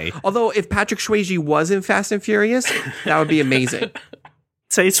and Furious. Sway. Although, if Patrick Swayze was in Fast and Furious, that would be amazing.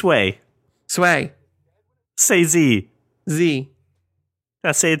 say sway. Sway. Say Z. Z.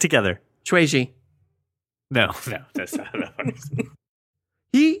 Now say it together. Swayze. No, that's not.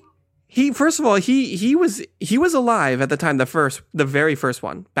 He first of all, he was alive at the time the very first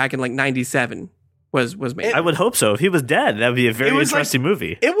one, back in like 97 was made. I would hope so. If he was dead, that'd be a very It was interesting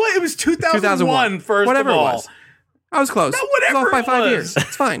movie. It was 2001, first Whatever of all. it was. I was close. No, I was whatever off by it 5 was. years.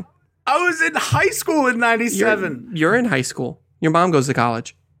 It's fine. I was in high school in 97. You're in high school. Your mom goes to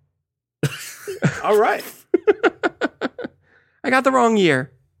college. All right. I got the wrong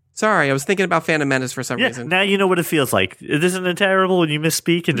year. Sorry, I was thinking about Phantom Menace for some Yeah, reason. now you know what it feels like. Isn't it terrible when you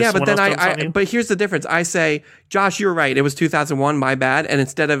misspeak and just Yeah, but someone then else jumps on you? but here's the difference. I say, Josh, you're right. It was 2001. My bad. And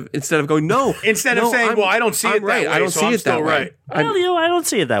instead of going, no, Instead of no, saying, well, I don't see I'm it that right. way, I don't so see I'm it that still way. right. I'm Well, I don't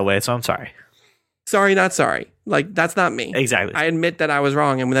see it that way, so I'm sorry. sorry, not sorry. Like, that's not me. Exactly. I admit that I was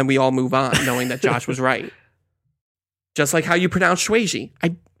wrong, and then we all move on, knowing that Josh was right. Just like how you pronounce Swayze.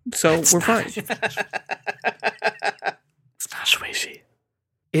 We're fine. It's not Swayze.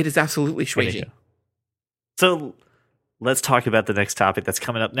 It is absolutely Swayze. Anywho. So let's talk about the next topic that's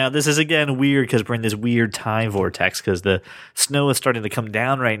coming up. Now, this is again weird because we're in this weird time vortex because the snow is starting to come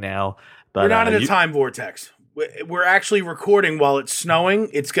down right now. But We're not in a time vortex. We're actually recording while it's snowing.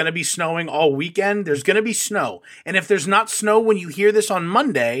 It's going to be snowing all weekend. There's going to be snow. And if there's not snow when you hear this on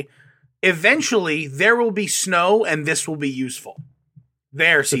Monday, eventually there will be snow and this will be useful.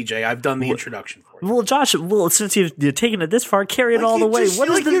 There, CJ, I've done the introduction for you. Well, Josh, since you're taking it this far, carry it all the way. What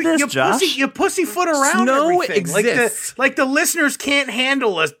is this, Josh? You pussyfoot around Snow everything. exists. Like the listeners can't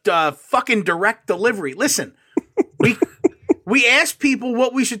handle a fucking direct delivery. Listen, we asked people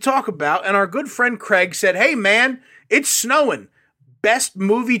what we should talk about, and our good friend Craig said, hey, man, it's snowing. Best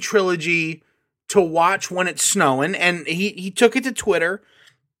movie trilogy to watch when it's snowing. And he took it to Twitter.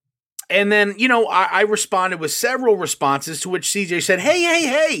 And then, I responded with several responses, to which CJ said,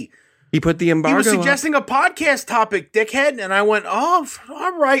 hey. He put the He embargo was up. suggesting a podcast topic, dickhead. And I went, oh,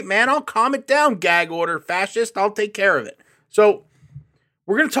 all right, man. I'll calm it down, gag order, fascist. I'll take care of it. So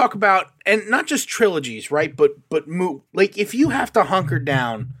we're going to talk about, and not just trilogies, right? But like, if you have to hunker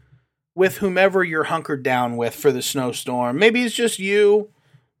down with whomever you're hunkered down with for the snowstorm, maybe it's just you,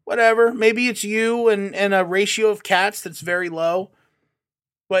 whatever. Maybe it's you and a ratio of cats that's very low.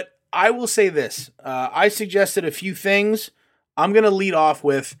 But I will say this. I suggested a few things. I'm going to lead off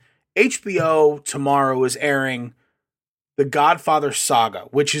with HBO tomorrow is airing The Godfather Saga,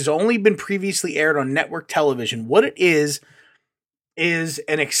 which has only been previously aired on network television. What it is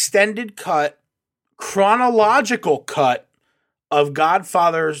an extended cut, chronological cut of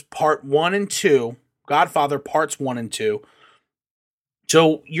Godfather's Part 1 and 2, Godfather Parts 1 and 2.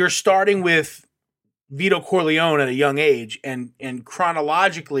 So you're starting with Vito Corleone at a young age and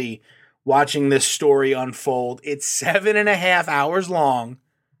chronologically watching this story unfold. It's 7.5 hours long.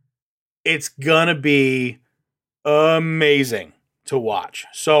 It's gonna be amazing to watch.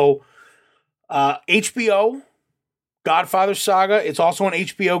 So HBO, Godfather Saga. It's also on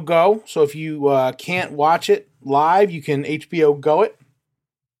HBO Go. So if you can't watch it live, you can HBO Go it.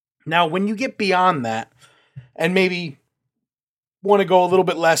 Now, when you get beyond that and maybe want to go a little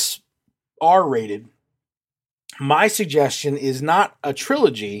bit less R-rated, my suggestion is not a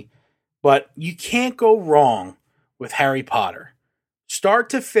trilogy, but you can't go wrong with Harry Potter. Start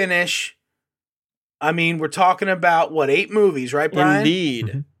to finish. I mean, we're talking about, 8 movies, right, Brian? Indeed.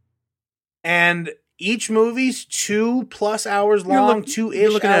 Mm-hmm. And each movie's 2+ hours long, 2-ish hours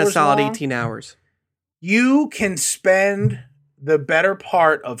You're looking at a solid long. 18 hours. You can spend the better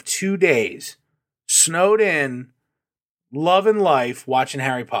part of 2 days snowed in, loving life, watching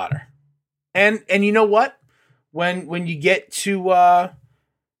Harry Potter. And you know what? When you get to what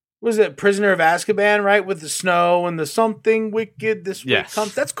was it, Prisoner of Azkaban, right? With the snow and the something wicked this way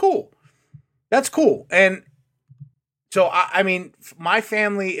comes. That's cool. That's cool. And so I mean, my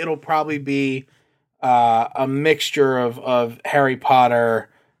family, it'll probably be a mixture of Harry Potter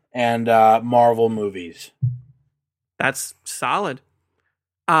and Marvel movies. That's solid.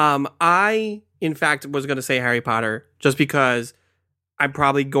 I, in fact, was going to say Harry Potter just because I'm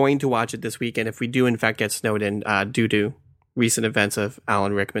probably going to watch it this weekend if we do, in fact, get snowed in due to recent events of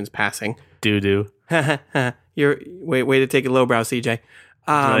Alan Rickman's passing. Doo-doo. You're way to take it lowbrow, CJ. That's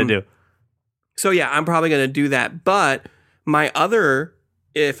what I do. So, yeah, I'm probably going to do that. But my other,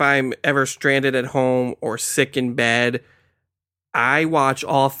 if I'm ever stranded at home or sick in bed, I watch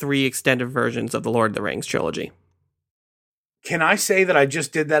all 3 extended versions of the Lord of the Rings trilogy. Can I say that I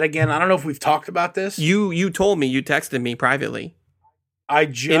just did that again? I don't know if we've talked about this. You told me, you texted me privately. I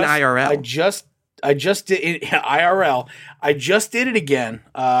just in IRL. I just did in IRL. I just did it again.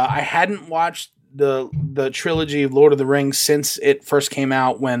 I hadn't watched the trilogy of Lord of the Rings since it first came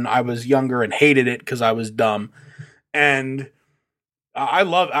out when I was younger and hated it because I was dumb. And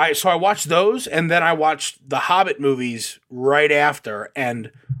so I watched those, and then I watched the Hobbit movies right after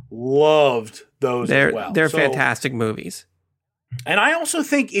and loved those as well. They're fantastic movies. And I also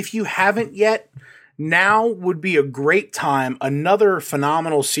think if you haven't yet, now would be a great time. Another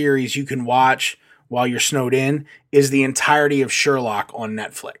phenomenal series you can watch while you're snowed in is the entirety of Sherlock on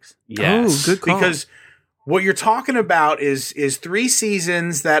Netflix. Yes. Oh, good call. Because what you're talking about is 3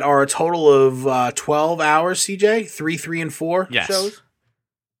 seasons that are a total of 12 hours, CJ? 3 and 4 Yes. shows?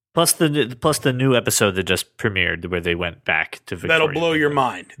 Plus the new episode that just premiered where they went back to Victoria. That'll blow your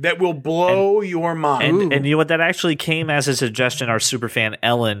mind. That will blow your mind. And you know what? That actually came as a suggestion. Our superfan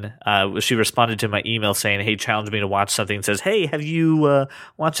Ellen, she responded to my email saying, "Hey, challenge me to watch something." And says, "Hey, have you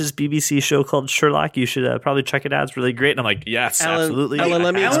watched this BBC show called Sherlock? You should probably check it out. It's really great." And I'm like, "Yes, absolutely." Ellen,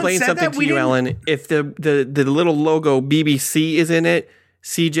 let me Ellen explain said something that to we you, didn't- Ellen. If the little logo BBC is in it,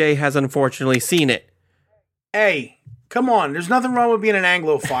 CJ has unfortunately seen it. Hey, come on. There's nothing wrong with being an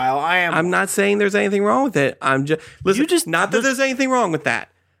Anglophile. I'm not saying there's anything wrong with it. I'm just listen. Not that there's anything wrong with that.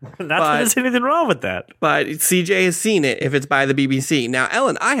 Not that there's anything wrong with that. But CJ has seen it if it's by the BBC. Now,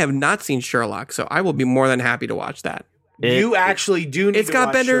 Ellen, I have not seen Sherlock, so I will be more than happy to watch that. You actually do need It's to got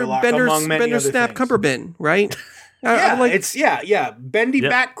watch Bender Sherlock among many other Snap things. Cumberbin, right? Yeah, Bendy Yep.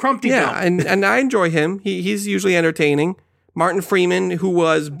 Bat Crumpty Yeah, Dump. and I enjoy him. He's usually entertaining. Martin Freeman, who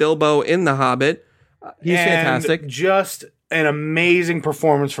was Bilbo in The Hobbit, he's And fantastic. Just an amazing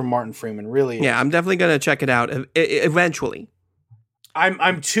performance from Martin Freeman, really. Is. Yeah, I'm definitely gonna check it out eventually.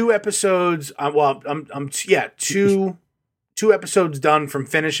 I'm 2 episodes. Two episodes done from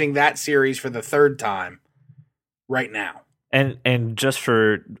finishing that series for the 3rd time right now. And just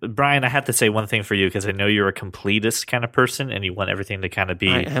for Brian, I have to say one thing for you because I know you're a completist kind of person and you want everything to kind of be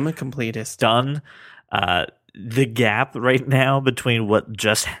I am a completist. done. The gap right now between what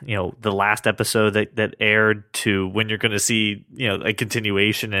just the last episode that aired to when you're going to see a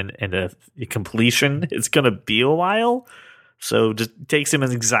continuation and a completion, it's going to be a while. So just take some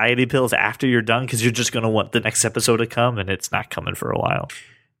anxiety pills after you're done because you're just going to want the next episode to come and it's not coming for a while.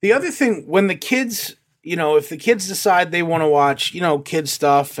 The other thing, when the kids, if the kids decide they want to watch, kid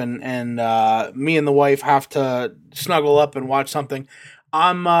stuff and me and the wife have to snuggle up and watch something,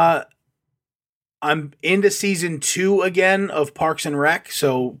 I'm into season 2 again of Parks and Rec,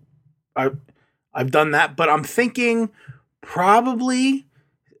 so I've done that. But I'm thinking probably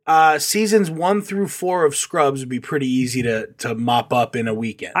seasons 1 through 4 of Scrubs would be pretty easy to mop up in a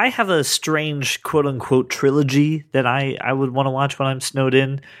weekend. I have a strange quote unquote trilogy that I would want to watch when I'm snowed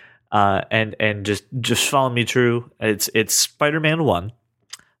in, and just follow me true. It's Spider-Man 1,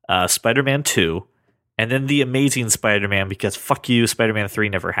 Spider-Man 2, and then The Amazing Spider-Man because fuck you, Spider-Man 3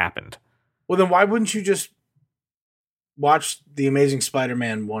 never happened. Well, then why wouldn't you just watch The Amazing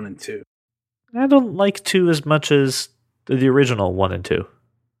Spider-Man 1 and 2? I don't like 2 as much as the original 1 and 2.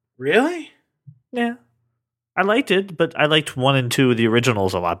 Really? Yeah. I liked it, but I liked 1 and 2 of the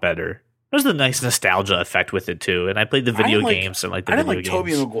originals a lot better. There's a nice nostalgia effect with it too, and I played the video games and like the I video didn't like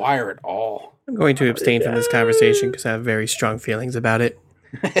games. Tobey Maguire at all. I'm going to abstain from this conversation because I have very strong feelings about it.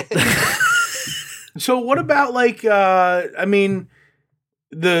 So what about like I mean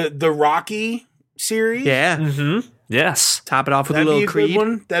the Rocky series? Yeah. Mm-hmm. Yes. Top it off with a That'd be little a good Creed.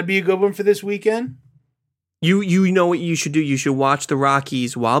 one. That'd be a good one for this weekend. You know what you should do? You should watch the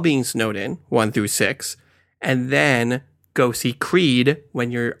Rockies while being snowed in, 1 through 6, and then go see Creed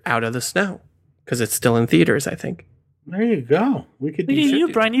when you're out of the snow because it's still in theaters, I think. There you go. We could do Look at you,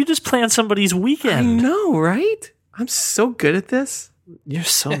 shit. Brian. You just planned somebody's I weekend. know, right? I'm so good at this. You're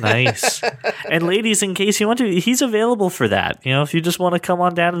so nice. And ladies, in case you want to, he's available for that. You know, if you just want to come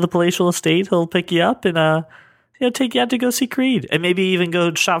on down to the palatial estate, he'll pick you up and take you out to go see Creed, and maybe even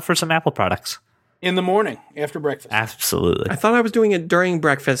go shop for some Apple products. In the morning after breakfast. Absolutely. I thought I was doing it during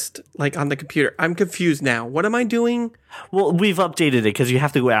breakfast, like on the computer. I'm confused now. What am I doing? Well, we've updated it because you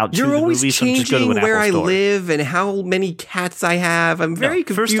have to go out to You're the always movies and just go to changing an where Apple I store. live and how many cats I have. I'm very No,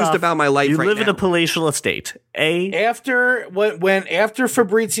 first confused off, about my life you right live now. in a palatial estate. After after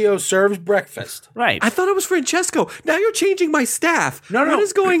Fabrizio serves breakfast. Right. I thought it was Francesco. Now you're changing my staff. No. What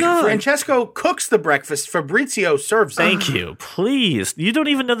is going on? Francesco cooks the breakfast. Fabrizio serves it. Thank you. Please. You don't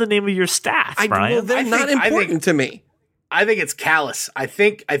even know the name of your staff, Brian. Well, they're I not think- important to me. I think it's callous. I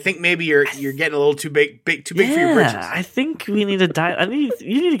think maybe you're getting a little too big for your britches. I think we need to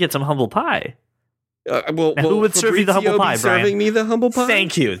you need to get some humble pie. Well, Now, who would serve you the humble Fabrizio pie, be Brian? serving me the humble pie?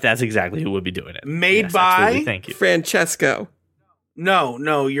 Thank you. That's exactly who would be doing it. Made Yes, by- absolutely. Thank you. Francesco.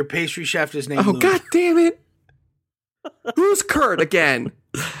 No, your pastry chef is named Oh, Louis. God damn it. Who's Kurt again?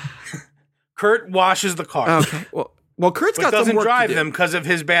 Kurt washes the car. Okay. Well, Kurt's But got some doesn't work drive to do. them because of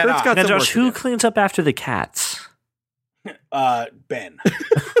his bad Kurt's eye. got Now, some Josh, work who to do. cleans up after the cats? Ben.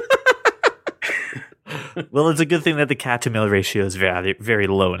 Well, it's a good thing that the cat to meal ratio is very, very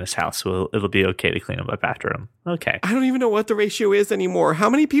low in his house, so it'll be okay to clean him up after him. Okay. I don't even know what the ratio is anymore. How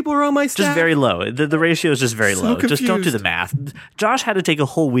many people are on my staff? Just very low. The ratio is just very So low. Just don't do confused. the math. Josh had to take a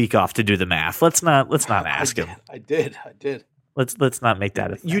whole week off to do the math. Let's not ask him. I did. Let's not make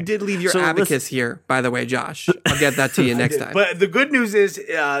that a thing. You did leave your So abacus here, by the way, Josh. I'll get that to you next time. But the good news is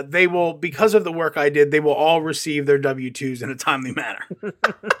they will, because of the work I did, they will all receive their W-2s in a timely manner.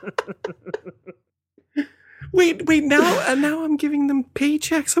 Wait, now I'm giving them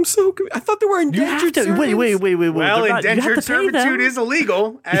paychecks. I'm so I thought they were You have indentured to servants. wait. Well, They're not- you have indentured to pay them. servitude is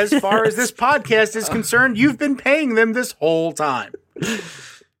illegal. As far as this podcast is concerned, you've been paying them this whole time.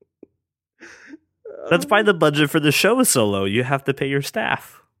 That's why the budget for the show is so low. You have to pay your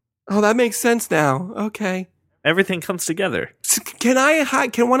staff. Oh, that makes sense now. Okay. Everything comes together.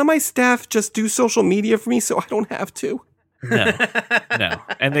 Can one of my staff just do social media for me so I don't have to? No,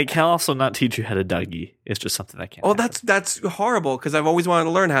 and they can also not teach you how to Dougie. It's just something that can't. Oh, happen. that's horrible because I've always wanted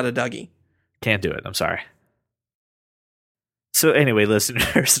to learn how to Dougie. Can't do it. I'm sorry. So anyway,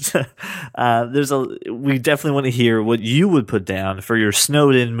 listeners, we definitely want to hear what you would put down for your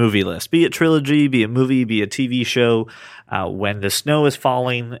snowed in movie list. Be it trilogy, be it movie, be it TV show. When the snow is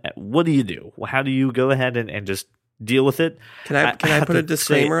falling, what do you do? How do you go ahead and just deal with it? Can I have put a to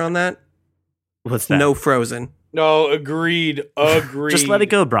disclaimer on that? What's that? No Frozen. No, agreed. Just let it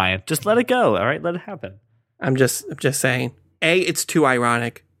go, Brian. Just let it go. All right, let it happen. I'm just saying. A, it's too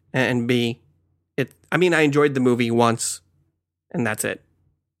ironic, and B, I enjoyed the movie once, and that's it.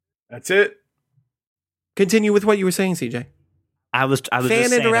 That's it. Continue with what you were saying, CJ. I was Fan just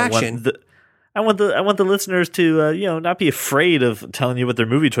saying, interaction. I want the listeners to not be afraid of telling you what their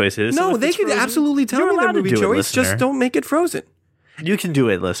movie choice is. So No, if they it's could Frozen, absolutely tell you're me their allowed to movie do it, choice. listener. Just don't make it Frozen. You can do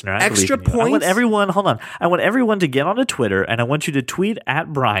it, listener. I Extra believe in you. I want points? everyone. Hold on. I want everyone to get onto Twitter, and I want you to tweet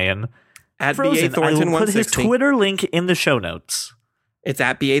at Brian At Frozen. BA Thornton I will put his 160. Twitter link in the show notes. It's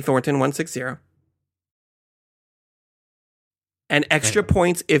at BA Thornton 160. And extra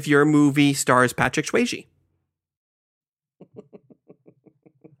points if your movie stars Patrick Swayze.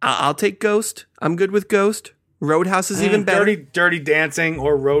 I'll take Ghost. I'm good with Ghost. Roadhouse is even better. Dirty Dancing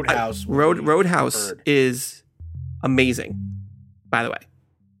or Roadhouse. Roadhouse preferred. is amazing, by the way.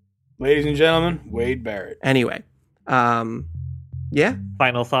 Ladies and gentlemen, Wade Barrett. Anyway, yeah.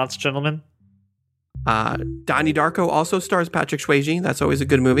 Final thoughts, gentlemen. Donnie Darko also stars Patrick Swayze. That's always a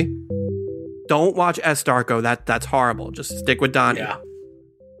good movie. Don't watch S. Darko. That's horrible. Just stick with Donnie. Yeah.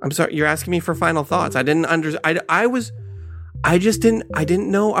 I'm sorry. You're asking me for final thoughts. I didn't I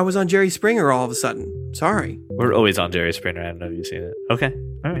didn't know I was on Jerry Springer all of a sudden. Sorry. We're always on Jerry Springer. I don't know if you've seen it. Okay.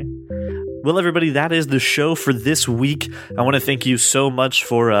 All right. Well, everybody, that is the show for this week. I want to thank you so much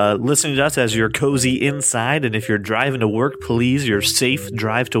for listening to us as you're cozy inside. And if you're driving to work, please, your safe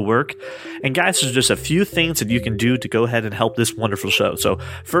drive to work. And guys, there's just a few things that you can do to go ahead and help this wonderful show. So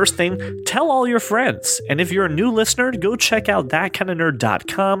first thing, tell all your friends. And if you're a new listener, go check out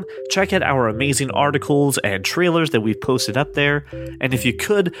thatkindofnerd.com. Check out our amazing articles and trailers that we've posted up there. And if you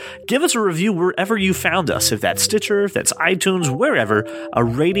could, give us a review wherever you found us. If that's Stitcher, if that's iTunes, wherever, a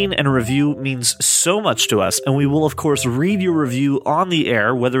rating and a review means so much to us, and we will of course read your review on the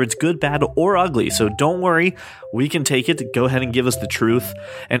air, whether it's good, bad, or ugly. So don't worry, we can take it. Go ahead and give us the truth.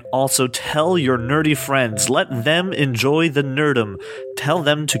 And also tell your nerdy friends, let them enjoy the nerdum. Tell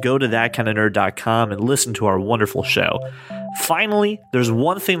them to go to thatkindofnerd.com and listen to our wonderful show. Finally, there's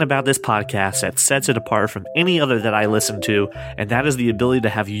one thing about this podcast that sets it apart from any other that I listen to, and that is the ability to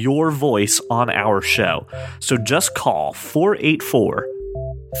have your voice on our show. So just call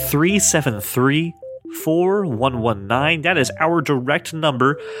 484-373-4119. That is our direct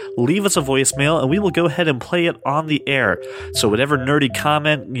number. Leave us a voicemail and we will go ahead and play it on the air. So whatever nerdy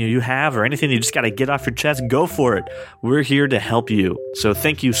comment you have or anything you just got to get off your chest, go for it. We're here to help you. So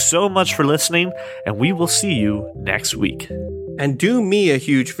thank you so much for listening, and we will see you next week. And do me a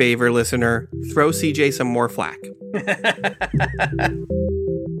huge favor, listener. Throw CJ some more flack.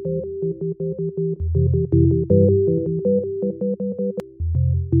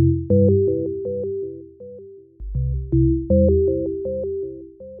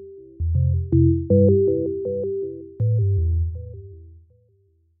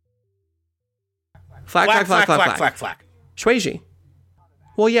 Flack. Swayze.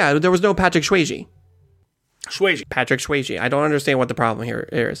 Well, yeah, there was no Patrick Swayze. Patrick Swayze. I don't understand what the problem here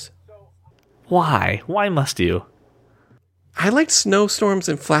is. Why? Why must you? I liked Snowstorms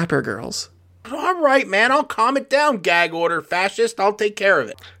and Flapper Girls. All right, man, I'll calm it down, gag order fascist. I'll take care of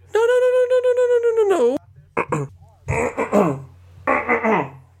it. No.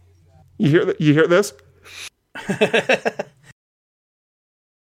 You hear this?